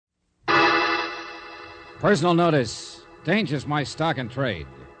Personal notice. Danger's my stock and trade.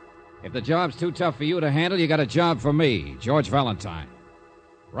 If the job's too tough for you to handle, you got a job for me, George Valentine.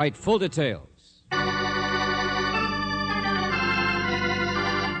 Write full details.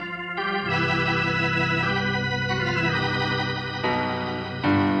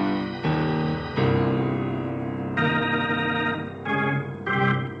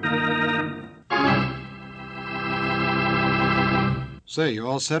 Say, you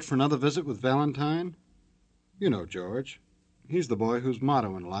all set for another visit with Valentine? You know George. He's the boy whose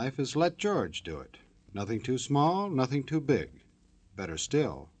motto in life is let George do it. Nothing too small, nothing too big. Better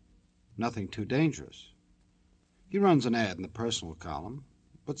still, nothing too dangerous. He runs an ad in the personal column,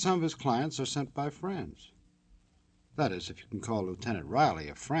 but some of his clients are sent by friends. That is, if you can call Lieutenant Riley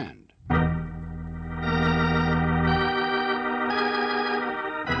a friend.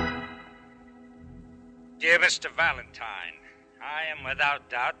 Dear Mr. Valentine, I am without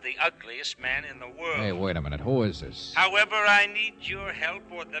doubt the ugliest man in the world. Hey, wait a minute. Who is this? However, I need your help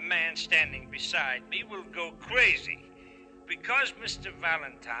or the man standing beside me will go crazy. Because, Mr.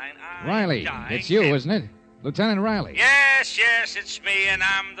 Valentine, I'm Riley, dying. it's you, isn't it? Lieutenant Riley. Yes, it's me, and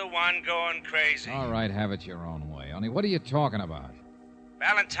I'm the one going crazy. All right, have it your own way. Only what are you talking about?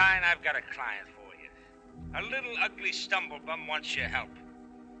 Valentine, I've got a client for you. A little ugly stumblebum wants your help.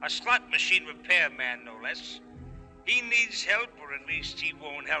 A slot machine repairman, no less. He needs help, or at least he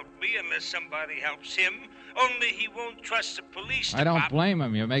won't help me unless somebody helps him. Only he won't trust the police department. I don't blame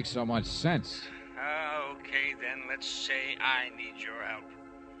him. You make so much sense. Okay, then, let's say I need your help.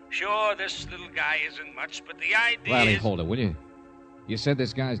 Sure, this little guy isn't much, but the idea Riley, is... hold it, will you? You said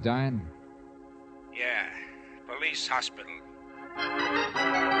this guy's dying? Yeah, police hospital.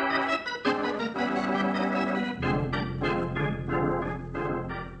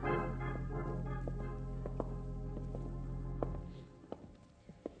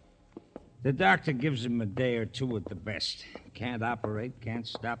 The doctor gives him a day or two at the best. Can't operate, can't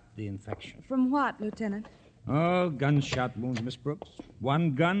stop the infection. From what, Lieutenant? Oh, gunshot wounds, Miss Brooks.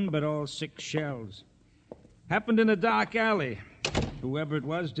 One gun, but all 6 shells. Happened in a dark alley. Whoever it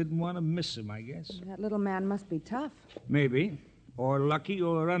was didn't want to miss him, I guess. That little man must be tough. Maybe. Or lucky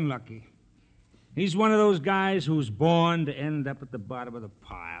or unlucky. He's one of those guys who's born to end up at the bottom of the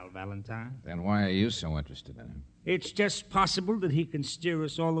pile, Valentine. Then why are you so interested in him? It's just possible that he can steer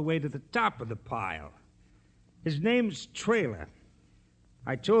us all the way to the top of the pile. His name's Trailer.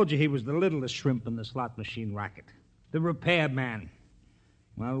 I told you he was the littlest shrimp in the slot machine racket. The repairman.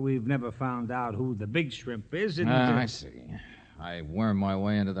 Well, we've never found out who the big shrimp is. I see. I worm my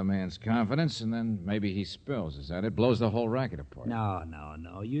way into the man's confidence, and then maybe he spills. Is that it? Blows the whole racket apart.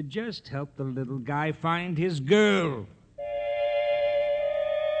 No. You just help the little guy find his girl.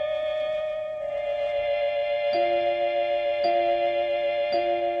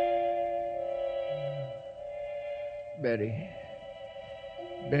 Betty.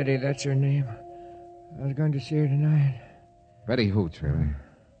 Betty, that's her name. I was going to see her tonight. Betty who, Trailer?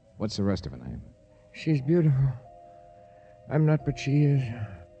 What's the rest of her name? She's beautiful. I'm not, but she is.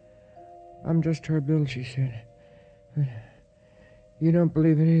 I'm just her Bill, she said. But you don't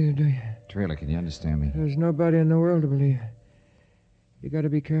believe it either, do you? Trailer, can you understand me? There's nobody in the world to believe. You got to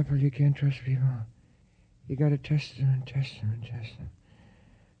be careful. You can't trust people. You got to test them and test them and test them.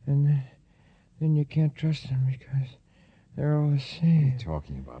 And then you can't trust them because they're all the same. What are you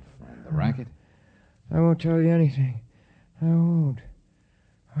talking about, friend? The racket? I won't tell you anything. I won't.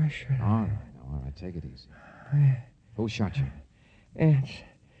 Why should I? All right. Take it easy. Who shot you? Ants.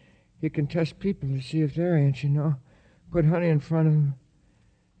 You can test people to see if they're ants, you know. Put honey in front of them.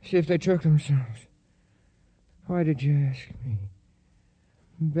 See if they choke themselves. Why did you ask me?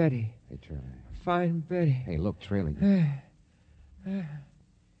 Betty. Hey, Trailer. Fine Betty. Hey, look, Trailer.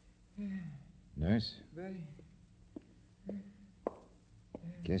 Nurse? Betty.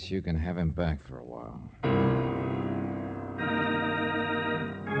 Guess you can have him back for a while.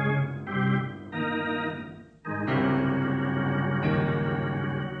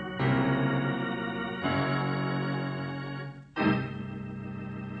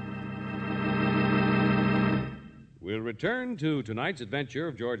 We'll return to tonight's adventure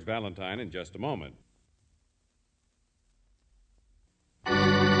of George Valentine in just a moment.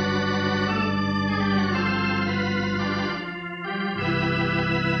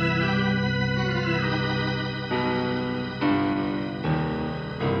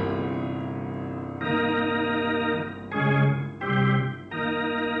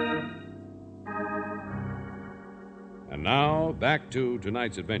 And now, back to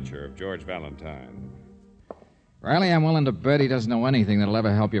tonight's adventure of George Valentine. Riley, I'm willing to bet he doesn't know anything that'll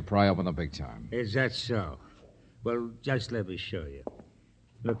ever help you pry open the big time. Is that so? Well, just let me show you.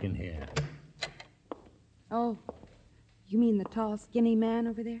 Look in here. Oh, you mean the tall, skinny man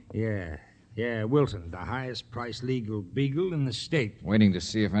over there? Yeah, Wilson, the highest-priced legal beagle in the state. Waiting to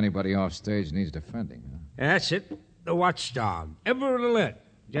see if anybody off stage needs defending, huh? That's it. The watchdog. Ever alert.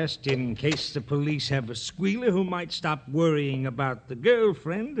 Just in case the police have a squealer who might stop worrying about the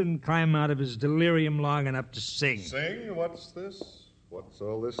girlfriend and climb out of his delirium long enough to sing. Sing? What's this? What's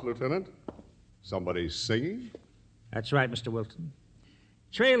all this, Lieutenant? Somebody singing? That's right, Mr. Wilson.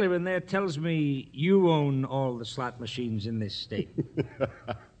 Trailer in there tells me you own all the slot machines in this state.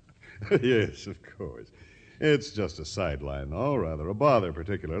 Yes, of course. It's just a sideline, though. Rather a bother,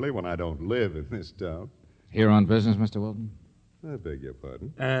 particularly when I don't live in this town. Here on business, Mr. Wilton? I beg your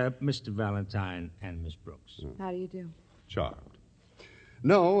pardon. Mr. Valentine and Miss Brooks. How do you do? Charmed.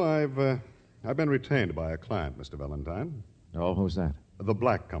 No, I've been retained by a client, Mr. Valentine. Oh, who's that? The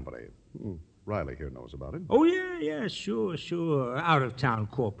Black Company. Riley here knows about it. Oh, yeah, sure. Out-of-town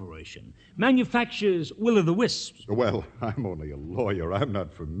corporation. Manufactures will-o'-the-wisps. Well, I'm only a lawyer. I'm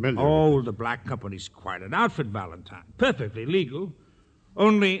not familiar. Oh, the Black Company's quite an outfit, Valentine. Perfectly legal.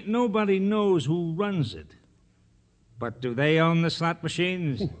 Only nobody knows who runs it. But do they own the slot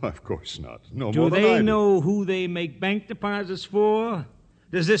machines? Of course not. No Do more than I they do. know who they make bank deposits for?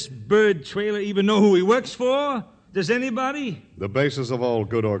 Does this bird trailer even know who he works for? Does anybody? The basis of all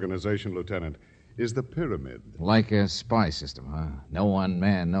good organization, Lieutenant, is the pyramid. Like a spy system, huh? No one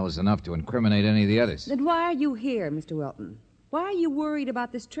man knows enough to incriminate any of the others. Then why are you here, Mr. Wilton? Why are you worried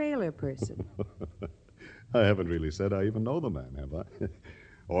about this trailer person? I haven't really said I even know the man, have I?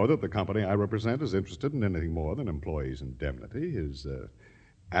 Or that the company I represent is interested in anything more than employees' indemnity, his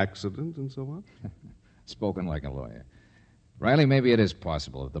accident, and so on. Spoken like a lawyer. Riley, maybe it is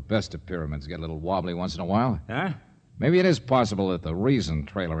possible that the best of pyramids get a little wobbly once in a while. Huh? Maybe it is possible that the reason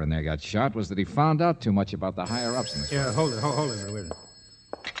Trailer in there got shot was that he found out too much about the higher-ups in this. Yeah, hold it. Wait a minute.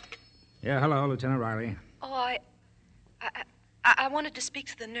 Yeah, hello, Lieutenant Riley. Oh, I wanted to speak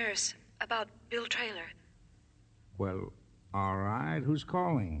to the nurse about Bill Traylor. Well, all right. Who's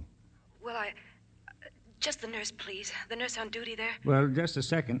calling? Well, just the nurse, please. The nurse on duty there. Well, just a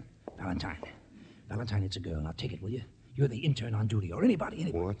second. Valentine, it's a girl. Now take it, will you? You're the intern on duty, or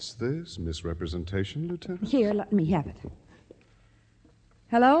anybody. What's this? Misrepresentation, Lieutenant? Here, let me have it.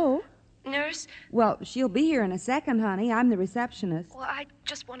 Hello? Nurse? Well, she'll be here in a second, honey. I'm the receptionist. Well, I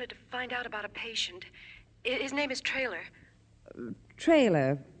just wanted to find out about a patient. His name is Traylor.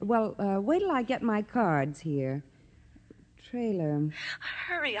 Trailer. Well, wait till I get my cards here. Trailer.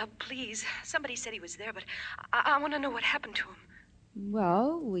 Hurry up, please. Somebody said he was there, but I want to know what happened to him.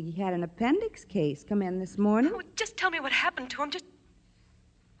 Well, we had an appendix case come in this morning. Oh, just tell me what happened to him.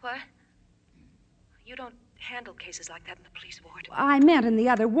 What? You don't handle cases like that in the police ward. I meant in the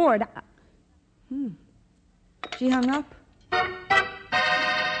other ward. She hung up?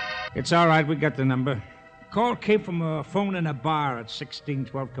 It's all right. We got the number. Call came from a phone in a bar at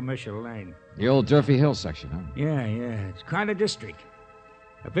 1612 Commercial Lane. The old Durfee Hill section, huh? Yeah. It's quite a district.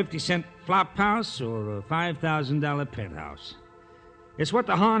 A 50-cent flop house or a $5,000 penthouse. It's what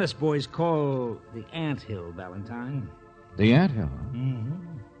the harness boys call the Anthill, Valentine. The Anthill, huh?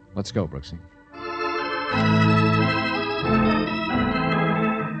 Mm-hmm. Let's go, Brooksie.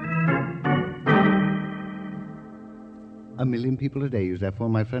 A million people a day use that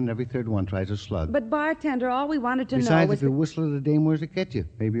phone. My friend, every third one tries a slug. But, bartender, all we wanted to know Besides, was if you whistle at a dame, where's it get you?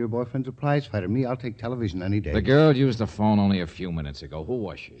 Maybe your boyfriend's a prize fighter. Me, I'll take television any day. The girl used the phone only a few minutes ago. Who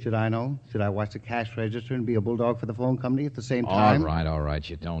was she? Should I know? Should I watch the cash register and be a bulldog for the phone company at the same time? All right.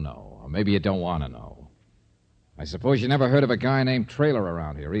 You don't know. Or maybe you don't want to know. I suppose you never heard of a guy named Trailer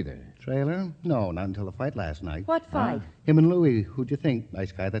around here, either. Trailer? No, not until the fight last night. What fight? Him and Louie. Who'd you think?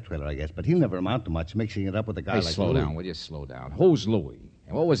 Nice guy, that Trailer, I guess. But he'll never amount to much, mixing it up with a guy Hey, like slow Louie. down, will you? Slow down. Who's Louie?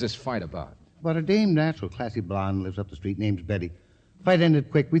 And what was this fight about? About a dame, natural, classy blonde, lives up the street, name's Betty. Fight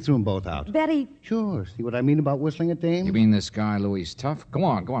ended quick. We threw them both out. Betty. Sure. See what I mean about whistling at dames? You mean this guy, Louie's tough? Go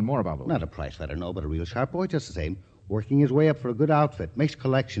on. More about Louie. Not a price fighter, no, but a real sharp boy just the same. Working his way up for a good outfit. Makes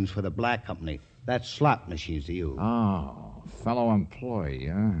collections for the Black Company. That's slot machines to you. Oh, fellow employee,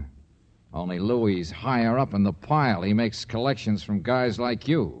 huh? Only Louie's higher up in the pile. He makes collections from guys like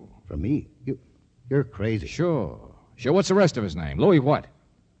you. From me? You're crazy. Sure. What's the rest of his name? Louie what?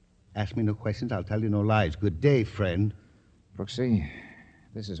 Ask me no questions, I'll tell you no lies. Good day, friend. Brooksie,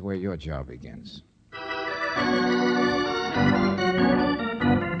 this is where your job begins.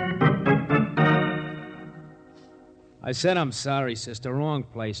 I said I'm sorry, sister. Wrong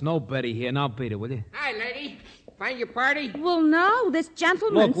place. No Betty here. Now beat it, will you? Hi, lady. Find your party? Well, no, this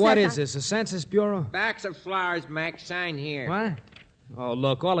gentleman Look, what said is this, a census bureau? Backs of flowers, Max. Sign here. What? Oh,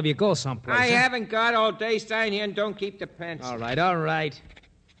 look, all of you go someplace. I huh? haven't got all day. Sign here and don't keep the pence. All right.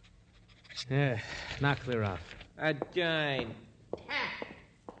 Yeah, now clear out. A dime.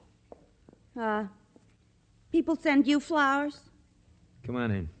 People send you flowers? Come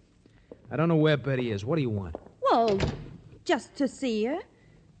on in. I don't know where Betty is. What do you want? Well, just to see her.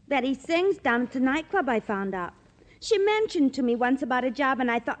 Betty sings down at the nightclub, I found out. She mentioned to me once about a job,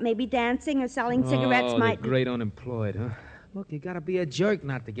 and I thought maybe dancing or selling cigarettes might... Oh, the great unemployed, huh? Look, you gotta be a jerk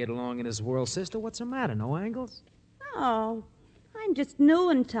not to get along in this world, sister. What's the matter? No angles? Oh, I'm just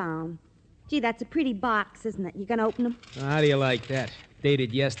new in town. Gee, that's a pretty box, isn't it? You gonna open them? How do you like that?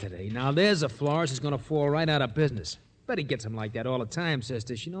 Dated yesterday. Now, there's a florist who's gonna fall right out of business. Betty gets him like that all the time,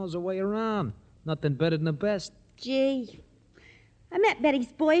 sister. She knows her way around. Nothing better than the best. Gee, I met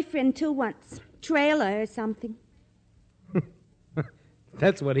Betty's boyfriend, too, once. Trailer or something.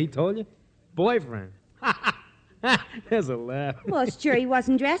 That's what he told you? Boyfriend. There's a laugh. Well, sure he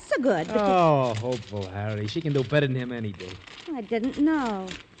wasn't dressed so good. But Oh, hopeful Harry. She can do better than him any day. I didn't know.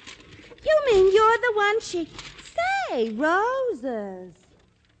 You mean you're the one she... Say, roses.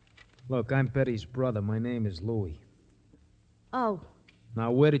 Look, I'm Betty's brother. My name is Louis. Oh.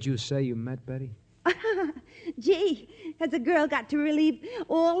 Now, where did you say you met Betty? Gee, has a girl got to relieve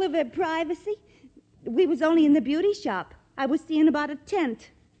all of her privacy? We was only in the beauty shop. I was seeing about a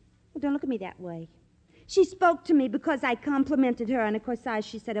tent. Well, don't look at me that way. She spoke to me because I complimented her on a corsage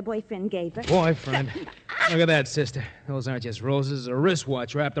she said her boyfriend gave her. Boyfriend? Look at that, sister. Those aren't just roses. A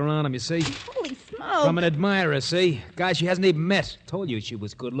wristwatch wrapped around them, you see? Holy smoke. From an admirer, see? Guy she hasn't even met. Told you she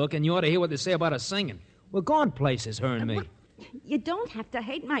was good looking. You ought to hear what they say about her singing. We're gone places, her and me. Well, you don't have to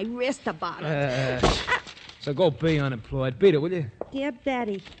hate my wrist about it. So go be unemployed. Beat it, will you? Dear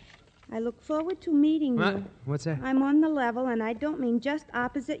Betty, I look forward to meeting you. What's that? I'm on the level, and I don't mean just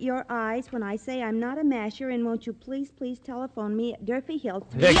opposite your eyes when I say I'm not a masher, and won't you please telephone me at Durfee Hill?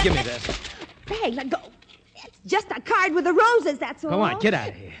 Hey, give me that. Hey, let go. It's just a card with the roses, that's all. Come on, get out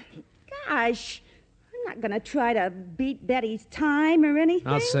of here. Gosh, I'm not going to try to beat Betty's time or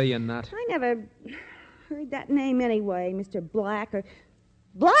anything. I'll say you're not. I never heard that name anyway, Mr. Black or...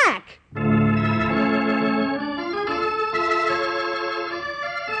 Black!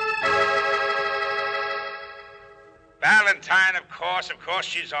 Valentine, of course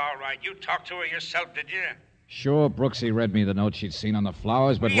she's all right. You talked to her yourself, did you? Sure, Brooksie read me the note she'd seen on the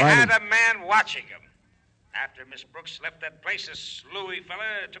flowers, but we had a man watching him. After Miss Brooks left that place, this Louis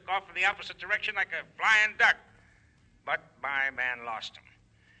fella took off in the opposite direction like a flying duck. But my man lost him.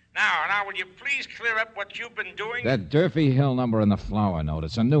 Now, will you please clear up what you've been doing? That Durfee Hill number in the flower note.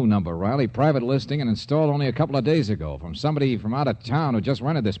 It's a new number, Riley. Private listing and installed only a couple of days ago from somebody from out of town who just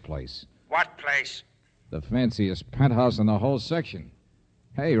rented this place. What place? The fanciest penthouse in the whole section.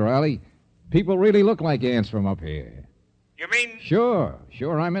 Hey, Riley, people really look like ants from up here. You mean... Sure,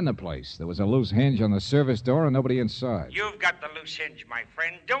 I'm in the place. There was a loose hinge on the service door and nobody inside. You've got the loose hinge, my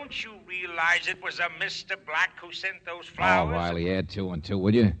friend. Don't you realize it was a Mr. Black who sent those flowers? Oh, Riley, add 2 and 2,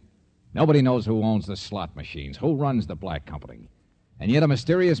 will you? Nobody knows who owns the slot machines, who runs the Black Company. And yet a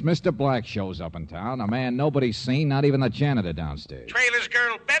mysterious Mr. Black shows up in town, a man nobody's seen, not even the janitor downstairs. Trailer's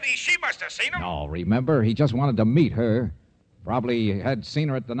girl, Betty, she must have seen him. No, remember? He just wanted to meet her. Probably had seen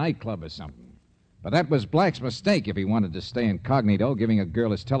her at the nightclub or something. But that was Black's mistake if he wanted to stay incognito, giving a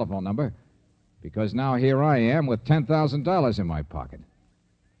girl his telephone number. Because now here I am with $10,000 in my pocket.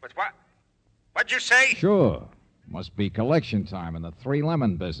 But what? What'd you say? Sure. Must be collection time in the 3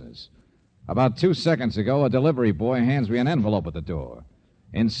 Lemon business. About 2 seconds ago, a delivery boy hands me an envelope at the door.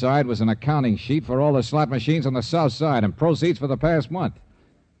 Inside was an accounting sheet for all the slot machines on the south side and proceeds for the past month.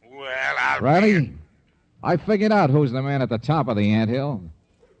 Well, I'll... Riley, I figured out who's the man at the top of the anthill.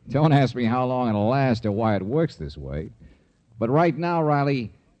 Don't ask me how long it'll last or why it works this way. But right now,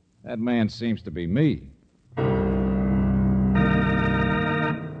 Riley, that man seems to be me.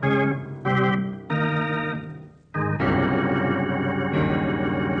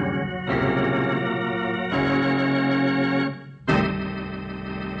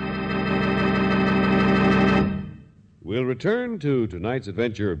 We'll return to tonight's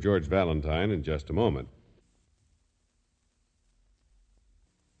adventure of George Valentine in just a moment.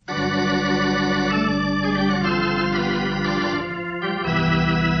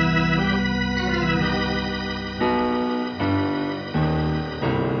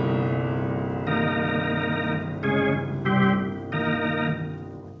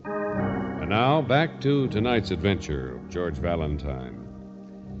 And now, back to tonight's adventure of George Valentine.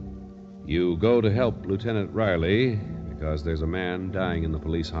 You go to help Lieutenant Riley because there's a man dying in the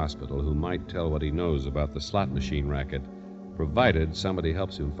police hospital who might tell what he knows about the slot machine racket, provided somebody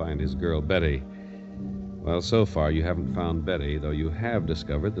helps him find his girl, Betty. Well, so far you haven't found Betty, though you have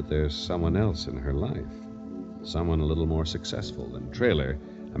discovered that there's someone else in her life. Someone a little more successful than Trailer,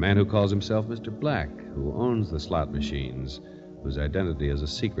 A man who calls himself Mr. Black, who owns the slot machines, whose identity is a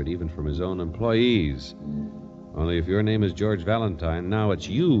secret even from his own employees. Only if your name is George Valentine, now it's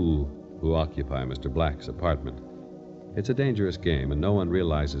you who occupy Mr. Black's apartment. It's a dangerous game, and no one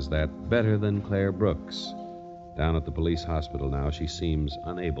realizes that better than Claire Brooks. Down at the police hospital now, she seems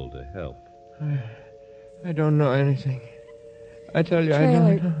unable to help. I don't know anything. I tell you, I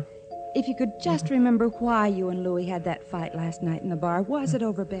Trailer, don't know. if you could just remember why you and Louie had that fight last night in the bar. Was it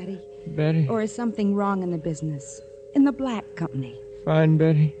over Betty? Betty? Or is something wrong in the business? In the Black Company? Fine,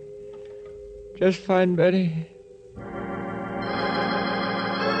 Betty. Just fine, Betty.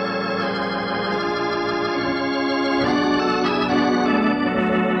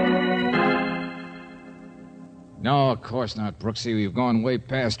 No, of course not, Brooksie. We've gone way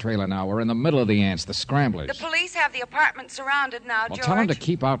past Trailer now. We're in the middle of the ants, the scramblers. The police have the apartment surrounded now, Well, George. tell them to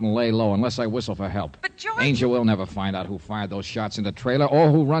keep out and lay low unless I whistle for help. But, George... Angel will never find out who fired those shots into Trailer or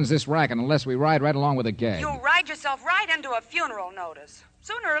who runs this racket unless we ride right along with the gang. You'll ride yourself right into a funeral notice.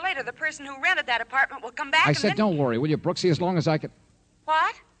 Sooner or later, the person who rented that apartment will come back I said, don't worry, will you, Brooksie, as long as I can...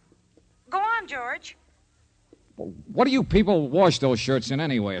 What? Go on, George. What do you people wash those shirts in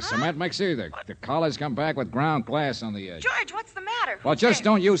anyway? A cement mix either. The collars come back with ground glass on the edge. George, what's the matter? Well, just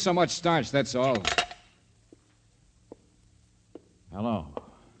don't use so much starch, that's all. Hello.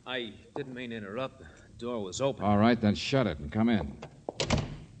 I didn't mean to interrupt. The door was open. All right, then shut it and come in.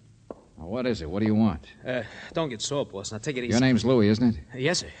 Now, what is it? What do you want? Don't get sore, boss. Now take it easy. Your name's Louie, isn't it?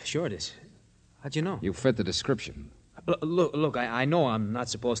 Yes, sir. Sure it is. How'd you know? You fit the description. Look, I know I'm not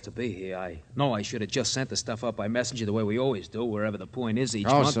supposed to be here. I know I should have just sent the stuff up by messenger the way we always do, wherever the point is each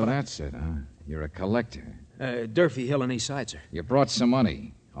month. Oh, so that's it, huh? You're a collector. Durfee Hill and East Side, sir. You brought some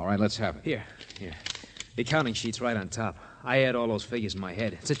money. All right, let's have it. Here. The accounting sheet's right on top. I had all those figures in my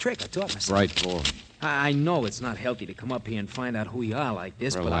head. It's a trick, I taught myself. Right, boy. I know it's not healthy to come up here and find out who you are like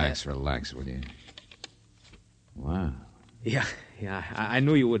this, Relax, will you? Wow. Yeah, I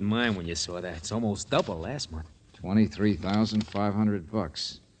knew you wouldn't mind when you saw that. It's almost double last month.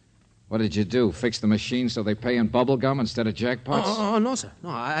 $23,500. What did you do? Fix the machine so they pay in bubble gum instead of jackpots? Oh, no, sir. No,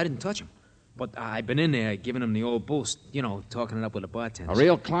 I didn't touch them. But I've been in there giving them the old boost. You know, talking it up with the bartenders. A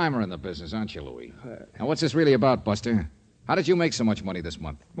real climber in the business, aren't you, Louie? Now, what's this really about, Buster? How did you make so much money this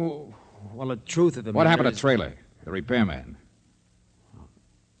month? Well, the truth of the What matter happened is... to Trailer, the repairman?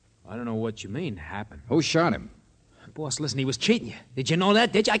 I don't know what you mean, happened. Who shot him? Boss, listen, he was cheating you. Did you know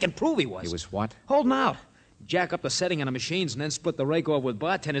that? Did you? I can prove he was. He was what? Holding out. Jack up the setting on the machines and then split the rake off with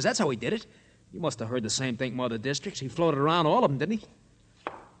bartenders. That's how he did it. You must have heard the same thing from other districts. He floated around all of them, didn't he?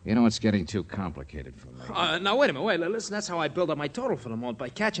 You know, it's getting too complicated for me. Now, wait a minute. Listen, that's how I build up my total for the month, by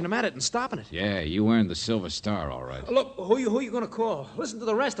catching him at it and stopping it. Yeah, you earned the Silver Star, all right. Look, who you going to call? Listen to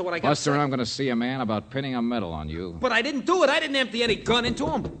the rest of what I got Buster, to say. I'm going to see a man about pinning a medal on you. But I didn't do it. I didn't empty any gun into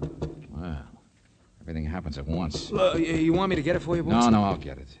him. Well, everything happens at once. You want me to get it for you, boss? No, I'll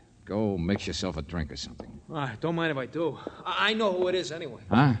get it. Go mix yourself a drink or something. Don't mind if I do. I know who it is anyway.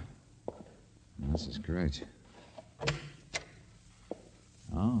 Huh? This is great.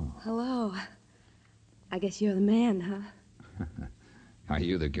 Oh. Hello. I guess you're the man, huh? Are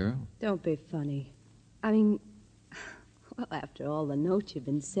you the girl? Don't be funny. I mean, well, after all the notes you've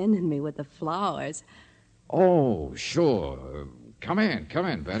been sending me with the flowers. Oh, sure. Come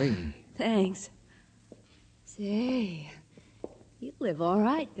in, Betty. Thanks. Say, you live all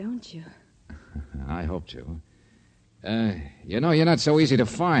right, don't you? I hope to. You know, you're not so easy to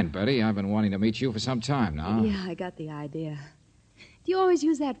find, Betty. I've been wanting to meet you for some time now. Yeah, I got the idea. Do you always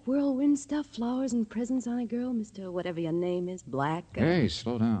use that whirlwind stuff, flowers and presents on a girl, Mr. whatever your name is, Black? Hey,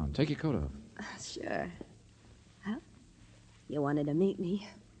 slow down. Take your coat off. Sure. Well, you wanted to meet me.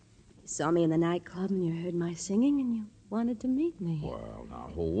 You saw me in the nightclub and you heard my singing and you wanted to meet me. Well,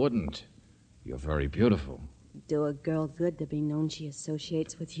 now, who wouldn't? You're very beautiful. Do a girl good to be known she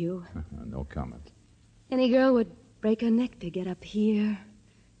associates with you. No comment. Any girl would break her neck to get up here.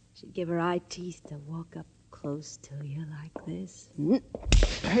 She'd give her eye teeth to walk up close to you like this.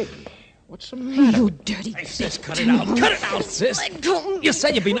 Hey, what's the matter? You dirty Hey, sis, cut it out. Cut it out, sis. You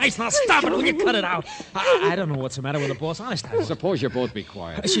said you'd be nice. Now stop it. Will you cut it out? I don't know what's the matter with the boss. Honest, I don't. Suppose you both be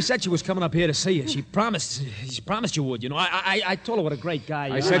quiet. She said she was coming up here to see you. She promised you would, you know. I told her what a great guy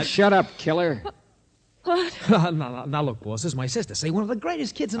you are. I said, shut up, killer. What? Now, look, boss, this is my sister. Say, one of the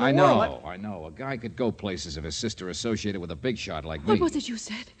greatest kids in the world. I know. A guy could go places if his sister associated with a big shot like me. What was it you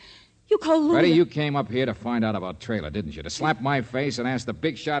said? You called Lou. Betty, you came up here to find out about Trailer, didn't you? To slap my face and ask the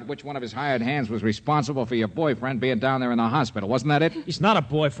big shot which one of his hired hands was responsible for your boyfriend being down there in the hospital. Wasn't that it? He's not a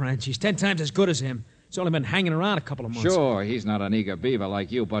boyfriend. She's 10 times as good as him. He's only been hanging around a couple of months. Sure, he's not an eager beaver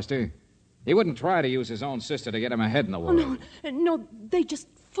like you, Buster. He wouldn't try to use his own sister to get him ahead in the world. Oh, no, they just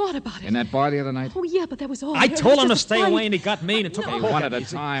thought about it. In that bar the other night? Oh, yeah, but that was all. I It told was him to just a stay fight. away, and he got mean and took Hey, a poke one at at a me.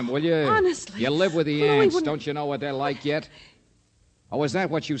 time, will you? Honestly. You live with the Louis ants. wouldn't- Don't you know what they're like yet? Or was that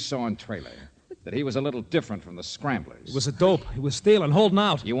what you saw in Trailer? That he was a little different from the Scramblers? It was a dope. He was stealing, holding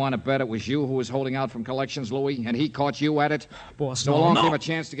out. You want to bet it was you who was holding out from collections, Louis, and he caught you at it? Boss, So no, along no. came a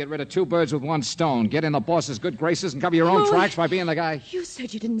chance to get rid of two birds with one stone. Get in the boss's good graces and cover your own Louis. tracks by being the guy. You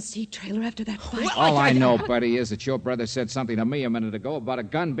said you didn't see Trailer after that fight. All I know, Betty, is that your brother said something to me a minute ago about a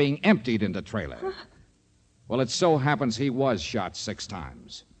gun being emptied into Trailer. Well, it so happens he was shot 6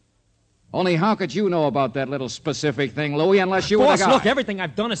 times. Only how could you know about that little specific thing, Louis, unless you were Boss, the guy? look, everything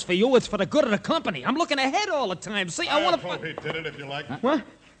I've done is for you. It's for the good of the company. I'm looking ahead all the time. See, I want to... He did it if you like. What?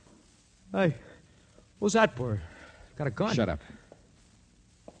 Hey, who's that bird? Got a gun. Shut up.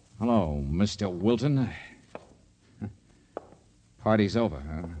 Hello, Mr. Wilton. Party's over,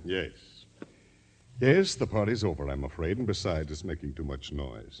 huh? Yes. Yes, the party's over, I'm afraid, and besides, it's making too much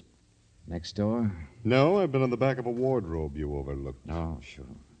noise. Next door? No, I've been in the back of a wardrobe you overlooked. Oh, sure.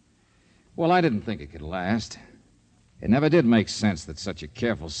 Well, I didn't think it could last. It never did make sense that such a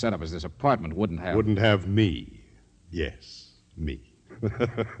careful setup as this apartment wouldn't have... Wouldn't have me. Yes, me.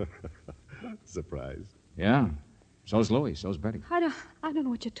 Surprised. Yeah. So's Louis. So's Betty. I don't know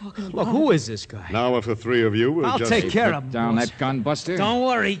what you're talking about. Look, who is this guy? Now, if the three of you will I'll just... take care Put of him. down boss. that gun, Buster. Don't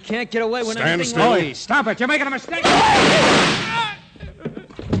worry, he can't get away with Stand anything still. like Louis, stop it. You're making a mistake.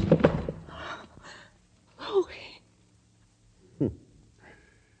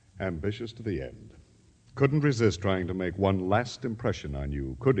 Ambitious to the end. Couldn't resist trying to make one last impression on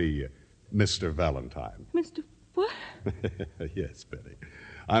you, could he, Mr. Valentine? Mr. What? Yes, Betty.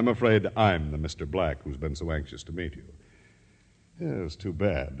 I'm afraid I'm the Mr. Black who's been so anxious to meet you. Yeah, it's too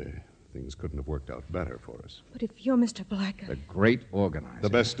bad. Things couldn't have worked out better for us. But if you're Mr. Black... The great organizer. The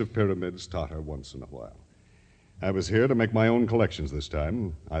best of pyramids totter once in a while. I was here to make my own collections this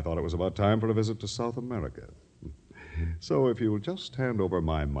time. I thought it was about time for a visit to South America. So if you'll just hand over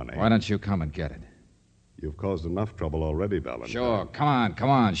my money... Why don't you come and get it? You've caused enough trouble already, Valentine. Sure. Come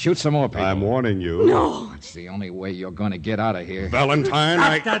on. Shoot some more people. I'm warning you. No! It's the only way you're going to get out of here. Valentine,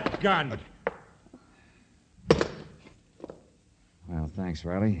 Drop that gun. Well, thanks,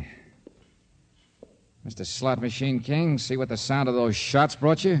 Riley. Mr. Slot Machine King, see what the sound of those shots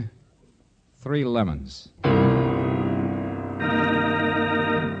brought you? 3 lemons.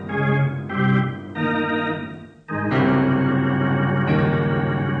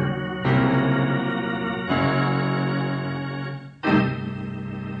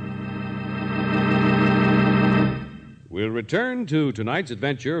 We'll return to tonight's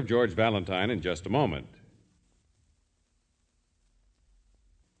adventure of George Valentine in just a moment.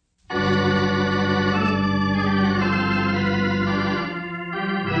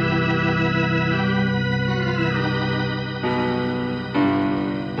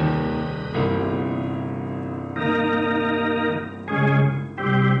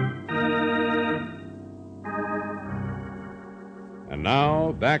 And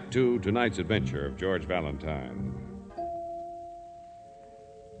now, back to tonight's adventure of George Valentine.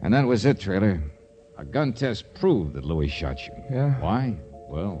 And that was it, Trailer. A gun test proved that Louis shot you. Yeah? Why?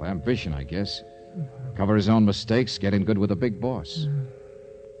 Well, ambition, I guess. Cover his own mistakes, get in good with the big boss.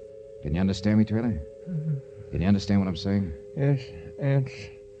 Can you understand me, Trailer? Can you understand what I'm saying? Yes, ants.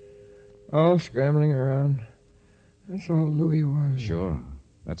 All scrambling around. That's all Louis was. Sure.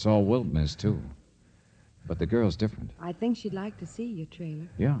 That's all Wilton is, too. But the girl's different. I think she'd like to see you, Trailer.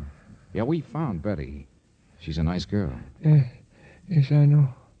 Yeah. Yeah, we found Betty. She's a nice girl. Yes, I know.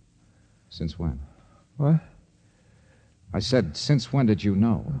 Since when? What? I said, since when did you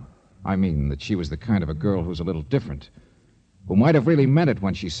know? I mean that she was the kind of a girl who's a little different. Who might have really meant it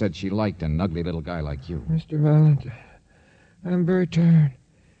when she said she liked an ugly little guy like you. Mr. Valentine, I'm very tired.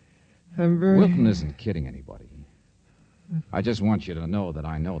 I'm very... Wilton isn't kidding anybody. I just want you to know that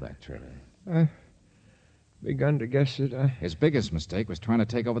I know that, Trailer. I've begun to guess that His biggest mistake was trying to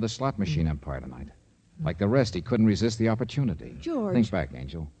take over the slot machine empire tonight. Like the rest, he couldn't resist the opportunity. George. Think back,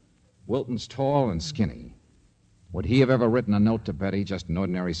 Angel. Wilton's tall and skinny. Would he have ever written a note to Betty, just an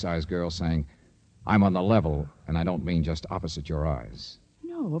ordinary-sized girl, saying, I'm on the level, and I don't mean just opposite your eyes?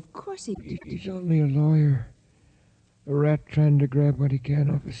 No, of course he... He's only a lawyer. A rat trying to grab what he can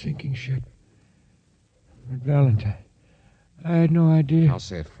off a sinking ship. But Valentine, I had no idea. I'll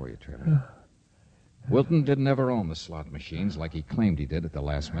say it for you, Trailer. Wilton didn't ever own the slot machines like he claimed he did at the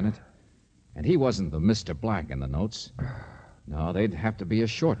last minute. And he wasn't the Mr. Black in the notes. No, they'd have to be a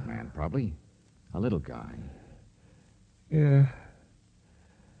short man, probably. A little guy. Yeah.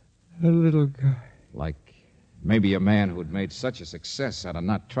 A little guy. Like maybe a man who'd made such a success out of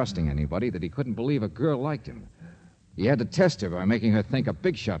not trusting anybody that he couldn't believe a girl liked him. He had to test her by making her think a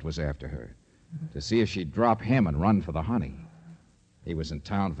big shot was after her, to see if she'd drop him and run for the honey. He was in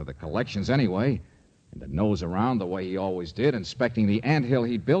town for the collections anyway, and to nose around the way he always did, inspecting the anthill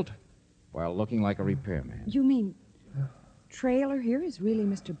he'd built while looking like a repairman. You mean Trailer here is really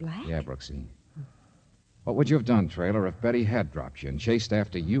Mr. Black? Yeah, Brooksie. What would you have done, Trailer, if Betty had dropped you and chased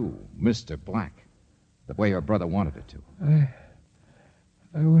after you, Mr. Black, the way her brother wanted her to?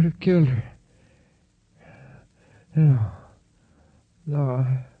 I would have killed her. No,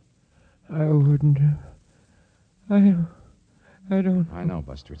 I wouldn't have. I don't. I know,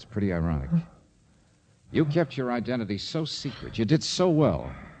 Buster. It's pretty ironic. You kept your identity so secret, you did so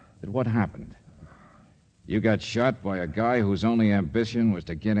well, that what happened? You got shot by a guy whose only ambition was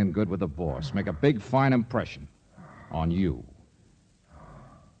to get in good with the boss, make a big, fine impression on you.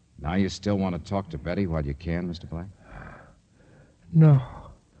 Now you still want to talk to Betty while you can, Mr. Black? No.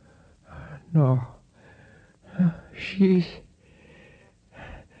 She's...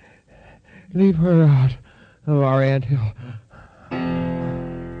 Leave her out of our anthill.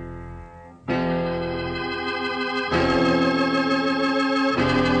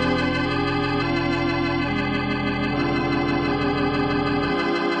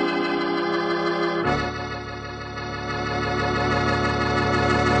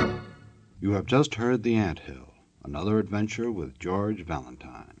 You have just heard The Anthill, another adventure with George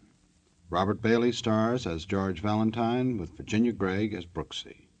Valentine. Robert Bailey stars as George Valentine with Virginia Gregg as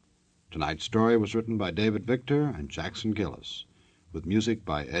Brooksie. Tonight's story was written by David Victor and Jackson Gillis, with music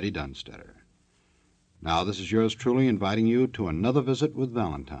by Eddie Dunstetter. Now this is yours truly inviting you to another visit with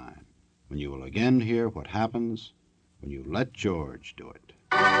Valentine, when you will again hear what happens when you let George do it.